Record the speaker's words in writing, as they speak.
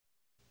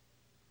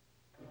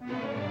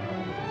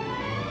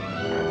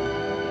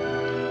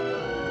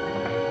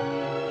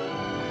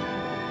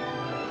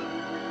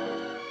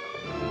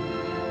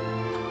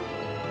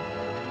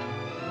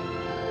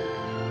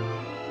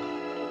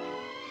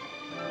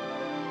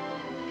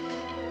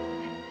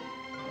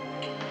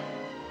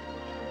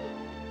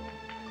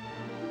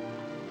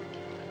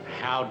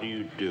How do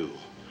you do?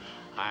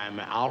 I am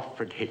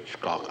Alfred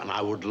Hitchcock, and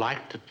I would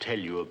like to tell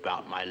you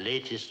about my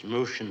latest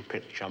motion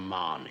picture,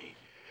 Marnie,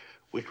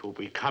 which will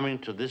be coming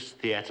to this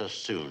theater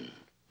soon.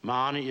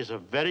 Marnie is a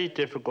very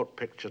difficult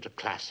picture to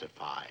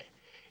classify.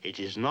 It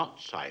is not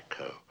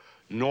psycho,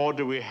 nor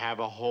do we have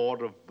a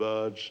horde of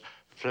birds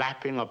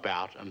flapping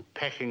about and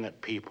pecking at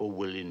people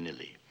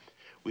willy-nilly.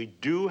 We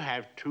do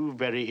have two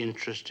very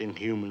interesting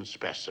human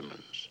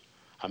specimens,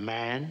 a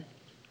man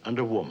and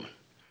a woman.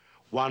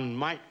 One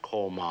might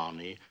call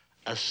Marnie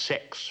a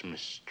sex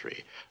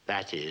mystery,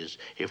 that is,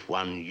 if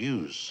one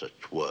used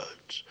such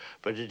words.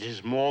 But it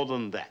is more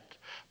than that.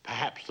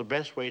 Perhaps the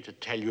best way to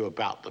tell you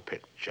about the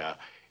picture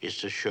is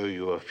to show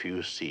you a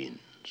few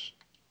scenes.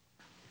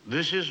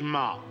 This is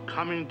Mark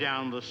coming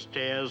down the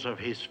stairs of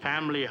his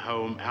family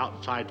home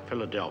outside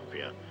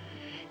Philadelphia.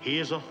 He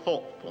is a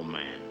thoughtful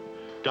man,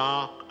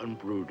 dark and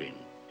brooding.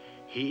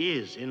 He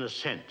is, in a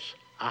sense,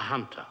 a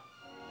hunter.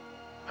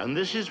 And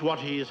this is what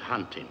he is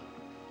hunting,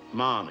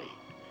 Marnie.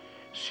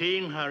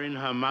 Seeing her in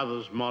her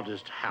mother's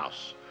modest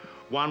house,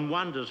 one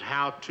wonders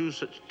how two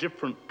such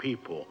different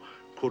people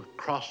could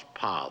cross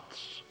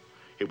paths.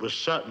 It was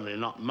certainly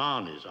not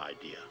Marnie's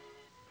idea.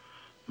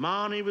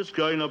 Marnie was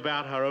going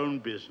about her own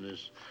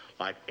business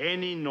like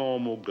any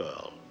normal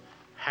girl.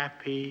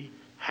 Happy,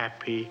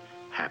 happy,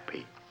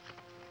 happy.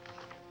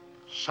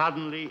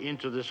 Suddenly,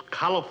 into this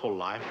colorful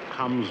life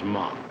comes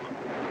Mark.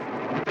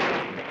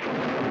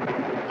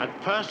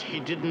 At first, he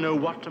didn't know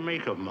what to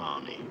make of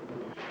Marnie.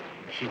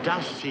 She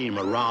does seem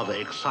a rather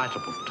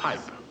excitable type.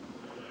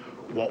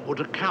 What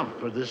would account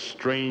for this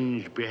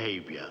strange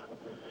behavior?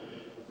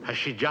 Has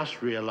she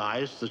just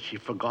realized that she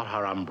forgot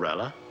her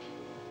umbrella?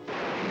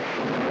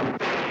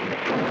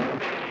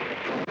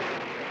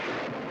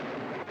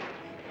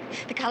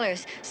 The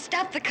colors.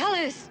 Stop the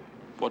colors.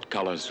 What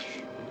colors?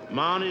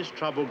 Marnie's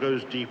trouble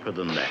goes deeper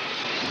than that.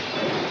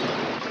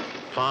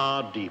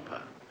 Far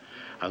deeper.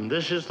 And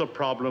this is the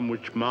problem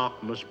which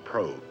Mark must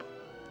probe.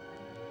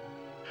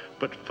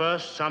 But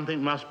first,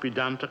 something must be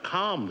done to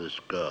calm this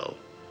girl.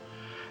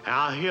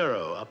 Our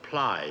hero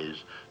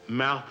applies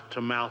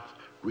mouth-to-mouth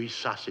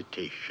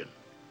resuscitation.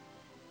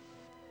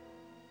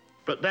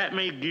 But that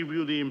may give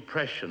you the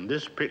impression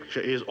this picture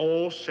is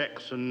all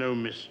sex and no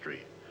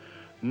mystery.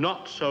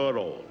 Not so at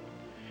all.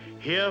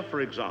 Here,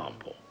 for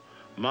example,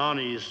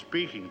 Marnie is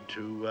speaking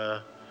to,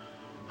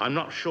 I'm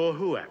not sure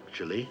who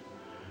actually,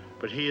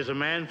 but he is a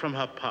man from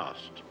her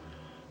past,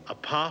 a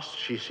past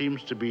she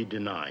seems to be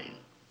denying.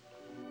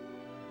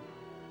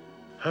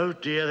 Oh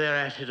dear, they're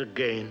at it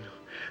again.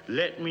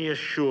 Let me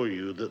assure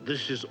you that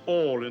this is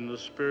all in the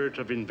spirit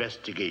of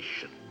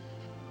investigation.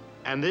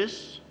 And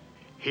this,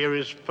 here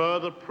is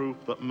further proof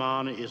that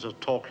Marnie is a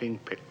talking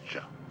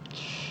picture.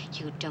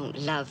 You don't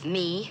love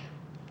me.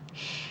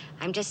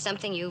 I'm just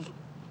something you've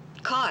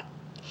caught.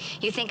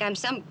 You think I'm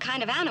some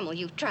kind of animal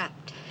you've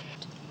trapped.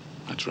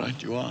 That's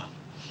right, you are.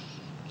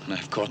 And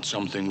I've caught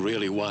something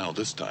really wild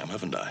this time,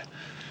 haven't I?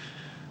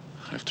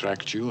 I've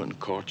tracked you and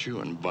caught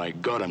you, and by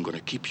God, I'm going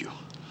to keep you.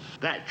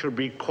 That should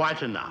be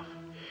quite enough.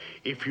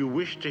 If you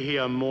wish to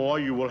hear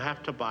more, you will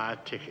have to buy a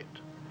ticket.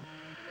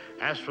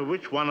 As for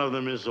which one of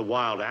them is the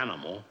wild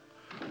animal,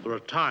 there are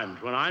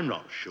times when I'm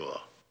not sure.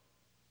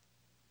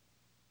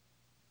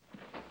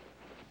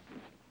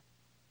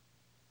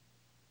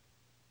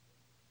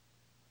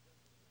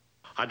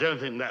 I don't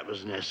think that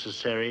was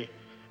necessary.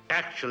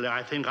 Actually,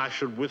 I think I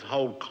should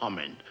withhold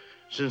comment,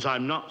 since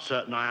I'm not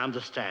certain I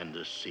understand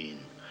this scene.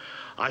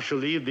 I shall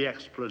leave the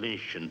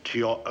explanation to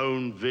your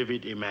own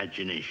vivid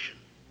imagination.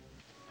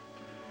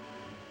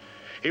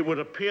 It would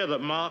appear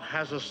that Mark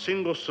has a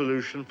single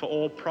solution for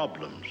all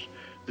problems.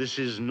 This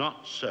is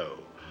not so.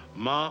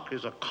 Mark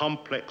is a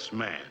complex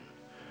man,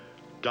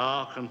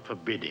 dark and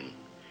forbidding.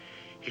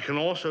 He can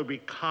also be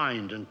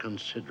kind and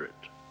considerate.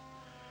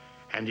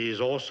 And he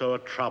is also a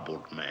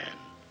troubled man.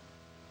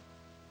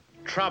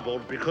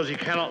 Troubled because he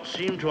cannot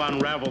seem to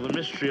unravel the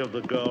mystery of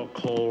the girl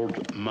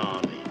called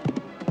Marnie.